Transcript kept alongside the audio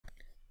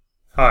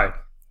Hi,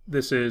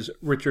 this is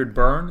Richard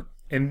Byrne.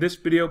 In this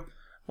video, I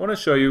want to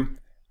show you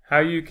how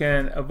you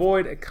can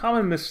avoid a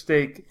common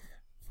mistake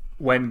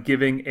when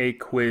giving a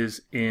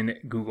quiz in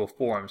Google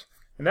Forms.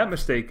 And that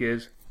mistake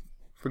is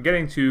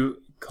forgetting to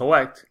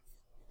collect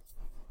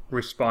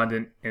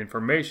respondent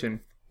information,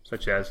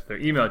 such as their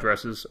email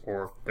addresses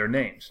or their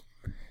names.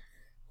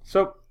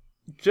 So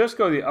just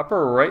go to the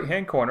upper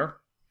right-hand corner,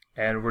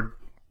 and we're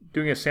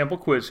doing a sample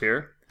quiz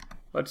here.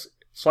 Let's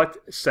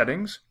select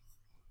Settings.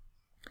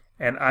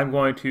 And I'm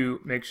going to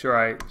make sure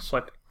I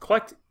select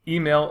Collect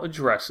Email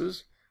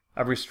Addresses.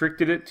 I've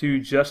restricted it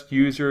to just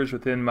users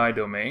within my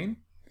domain.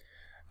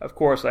 Of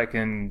course, I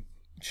can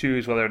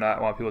choose whether or not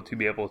I want people to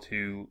be able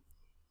to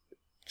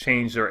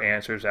change their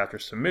answers after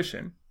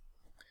submission.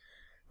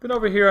 Then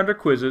over here under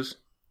Quizzes,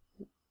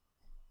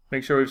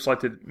 make sure we've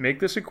selected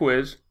Make This a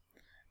Quiz,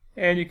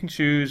 and you can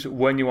choose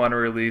when you want to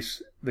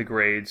release the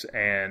grades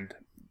and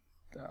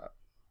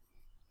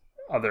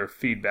other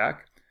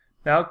feedback.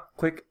 Now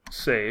click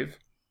Save.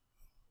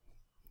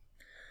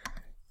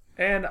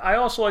 And I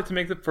also like to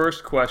make the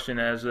first question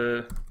as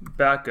a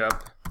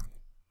backup,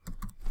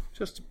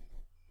 just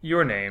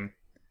your name,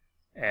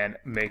 and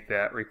make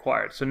that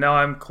required. So now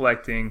I'm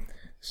collecting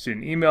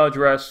student email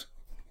address,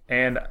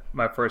 and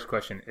my first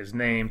question is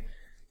name,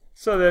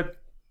 so that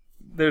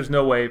there's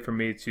no way for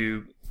me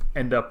to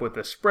end up with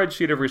a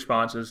spreadsheet of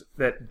responses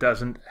that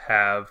doesn't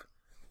have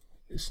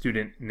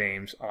student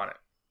names on it.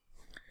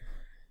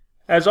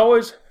 As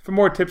always, for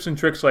more tips and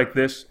tricks like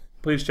this,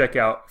 please check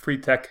out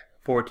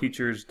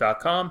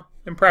freetechforteachers.com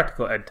and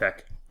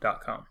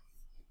practicaledtech.com.